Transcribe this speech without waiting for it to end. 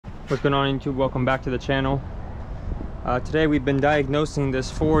What's going on, YouTube? Welcome back to the channel. Today we've been diagnosing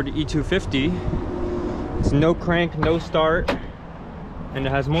this Ford E250. It's no crank, no start, and it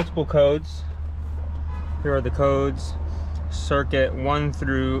has multiple codes. Here are the codes. Circuit 1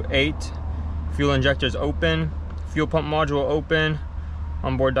 through 8. Fuel injectors open. Fuel pump module open.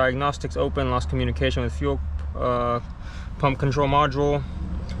 Onboard diagnostics open. Lost communication with fuel pump control module.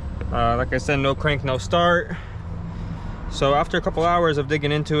 Like I said, no crank, no start. So after a couple hours of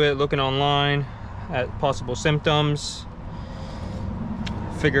digging into it, looking online at possible symptoms,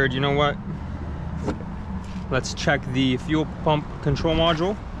 figured, you know what, let's check the fuel pump control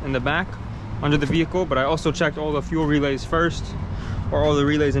module in the back under the vehicle. But I also checked all the fuel relays first, or all the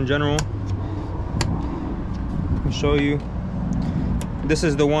relays in general. I'll show you. This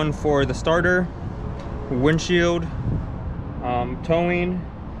is the one for the starter, windshield, towing,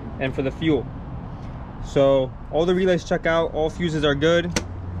 and for the fuel. So all the relays check out, all fuses are good.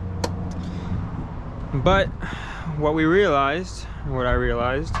 But what I realized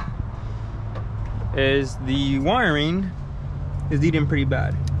is the wiring is leading pretty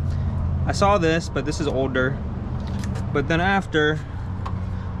bad. I saw this, but this is older. But then after,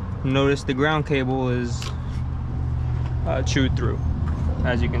 notice the ground cable is chewed through.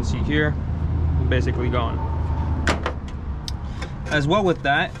 As you can see here, basically gone. As well with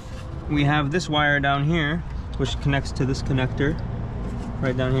that, we have this wire down here, which connects to this connector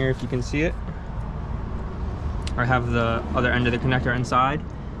right down here, if you can see it. I have the other end of the connector inside,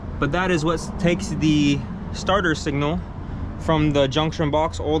 but that is what takes the starter signal from the junction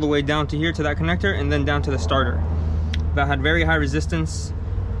box all the way down to here to that connector, and then down to the starter. That had very high resistance,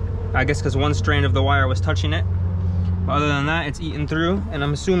 I guess because one strand of the wire was touching it. But other than that, it's eaten through, and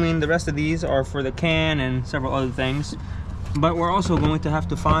I'm assuming the rest of these are for the can and several other things. But we're also going to have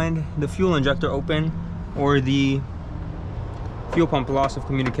to find the fuel injector open, or the fuel pump loss of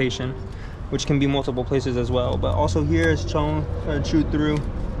communication, which can be multiple places as well. But also here is chewed through.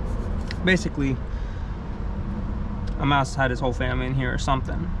 Basically, a mouse had his whole family in here or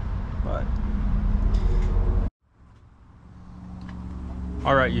something. But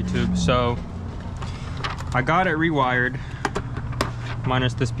all right, YouTube, so I got it rewired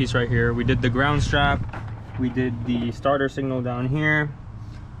minus this piece right here. We did the ground strap, we did the starter signal down here.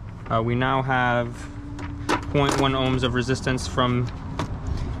 We now have 0.1 ohms of resistance from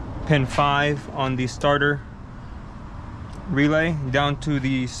pin 5 on the starter relay down to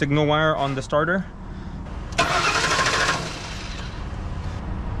the signal wire on the starter.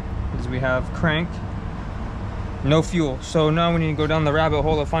 As we have crank, no fuel. So now we need to go down the rabbit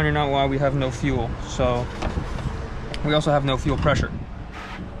hole of finding out why we have no fuel. So we also have no fuel pressure.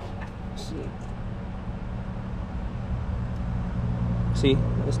 See,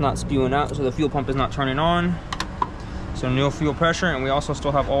 it's not spewing out, so the fuel pump is not turning on. So no fuel pressure, and we also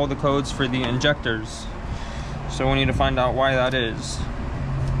still have all the codes for the injectors. So we need to find out why that is.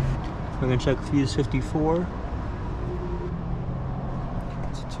 We're gonna check fuse 54.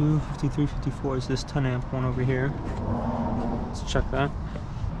 It's 2, 53, 54 is this 10 amp one over here. Let's check that.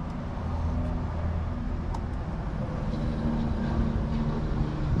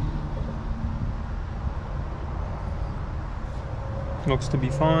 Looks to be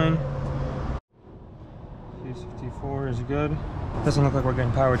fine. Fuse 54 is good. Doesn't look like we're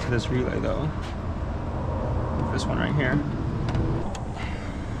getting power to this relay though. This one right here.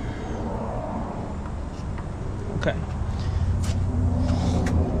 Okay.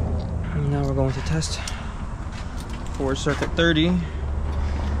 And now we're going to test for circuit 30,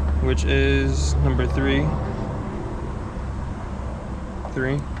 which is number 3.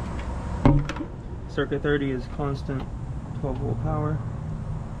 Circuit 30 is constant 12 volt power.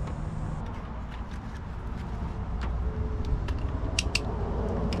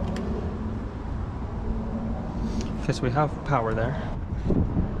 Okay, so we have power there.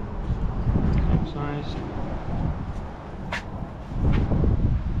 Same size.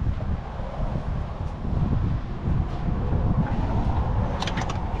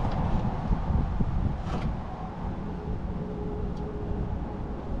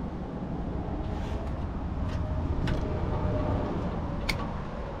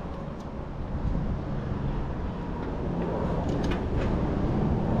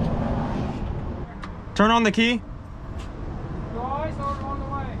 Turn on the key. Twice or on the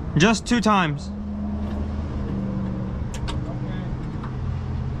way? Just 2 times.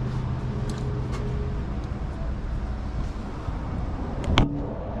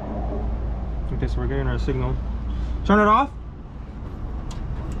 Okay, so we're getting our signal. Turn it off.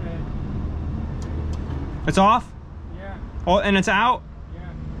 Okay. It's off? Yeah. Oh, and it's out? Yeah.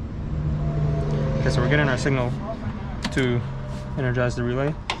 Okay, so we're getting our signal to energize the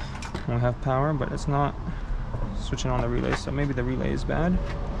relay. We have power, but it's not switching on the relay, so maybe the relay is bad.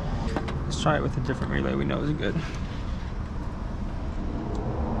 Let's try it with a different relay we know is good.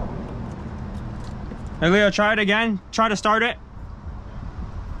 Hey Leo, try it again. Try to start it.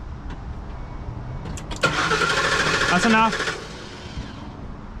 That's enough.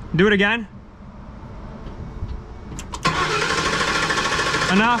 Do it again.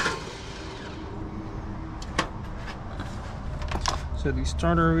 Enough. So the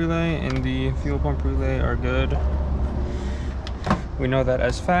starter relay and the fuel pump relay are good. We know that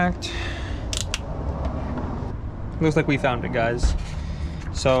as fact. Looks like we found it, guys.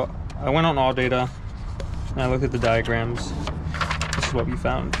 So I went on all data and I looked at the diagrams. This is what we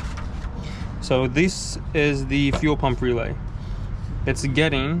found. So this is the fuel pump relay. It's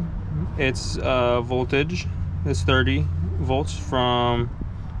getting its voltage is 30 volts from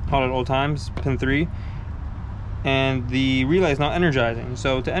Hot at Old Times, pin 3. And the relay is not energizing.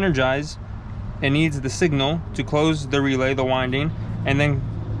 So to energize, it needs the signal to close the relay, the winding, and then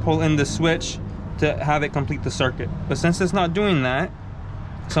pull in the switch to have it complete the circuit. But since it's not doing that,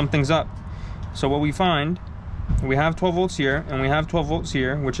 something's up. So what we find, we have 12 volts here and we have 12 volts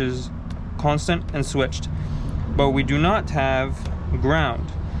here, which is constant and switched. But we do not have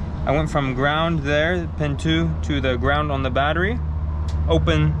ground. I went from ground there, pin 2, to the ground on the battery,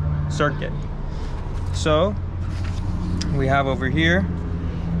 open circuit. So we have over here,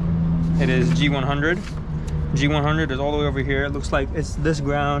 it is G100. G100 is all the way over here. It looks like it's this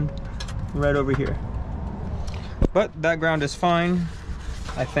ground right over here. But that ground is fine.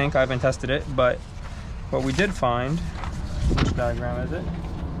 I think I haven't tested it, but what we did find, which diagram is it?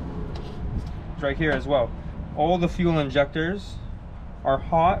 It's right here as well. All the fuel injectors are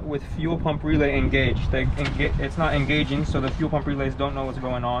hot with fuel pump relay engaged. It's not engaging, so the fuel pump relays don't know what's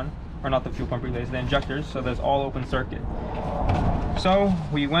going on. Or not the fuel pump relays, the injectors, so there's all open circuit. So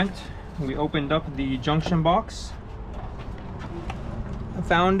we opened up the junction box, I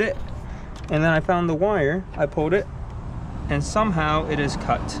found it, and then I found the wire, I pulled it, and somehow it is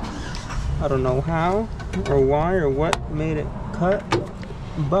cut. I don't know how or why or what made it cut,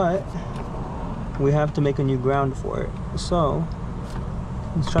 but we have to make a new ground for it. So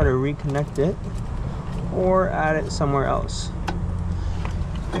let's try to reconnect it or add it somewhere else.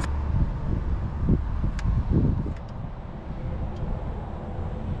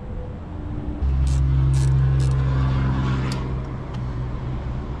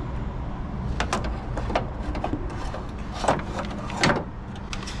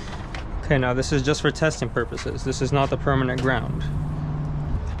 Okay, now this is just for testing purposes. This is not the permanent ground.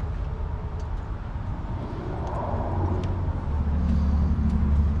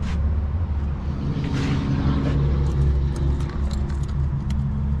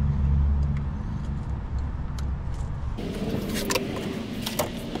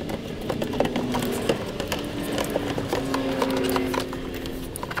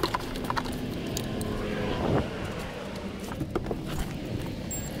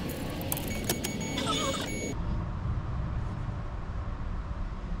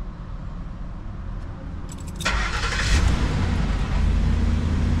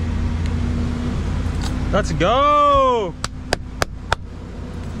 Let's go!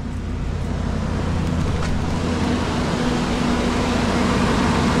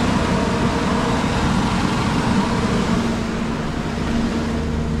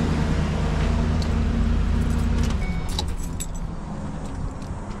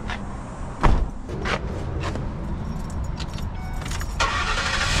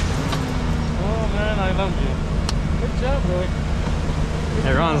 Oh man, I love you. Good job, Roy.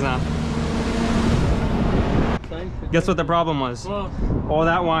 It runs now. Guess what the problem was? Well, all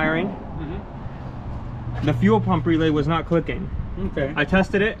that wiring, the fuel pump relay was not clicking. okay. I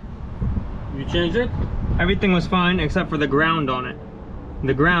tested it. You changed it? Everything was fine except for the ground on it.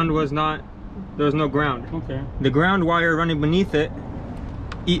 The ground was not, there was no ground. Okay. The ground wire running beneath it,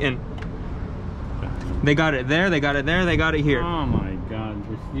 eaten. They got it there, they got it there, they got it here. Oh my god,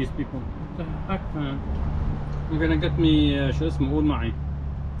 these people. What the heck, man? You're gonna get me شو اسمه قول معي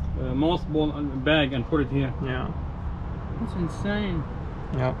mothball bag and put it here. Yeah. That's insane.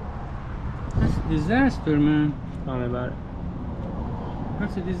 Yep. That's a disaster, man. Tell me about it.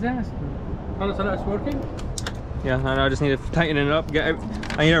 That's a disaster. خلاص هلا it's working? Yeah, I just need to tighten it up.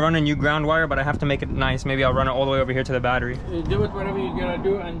 I need to run a new ground wire, but I have to make it nice. Maybe I'll run it all the way over here to the battery. Do it whatever you're gonna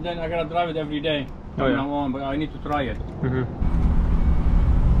do, and then I gotta drive it every day from yeah. now on, but I need to try it.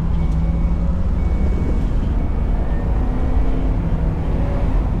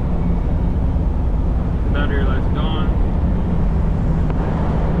 Battery life's gone.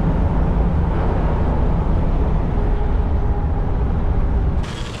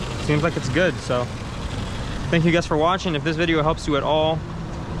 seems like it's good. So thank you guys for watching. If this video helps you at all,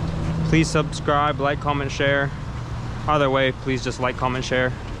 please subscribe, like, comment, share. Either way, please just like, comment,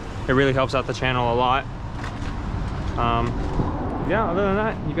 share. It really helps out the channel a lot. Yeah, other than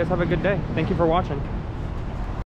that, you guys have a good day. Thank you for watching.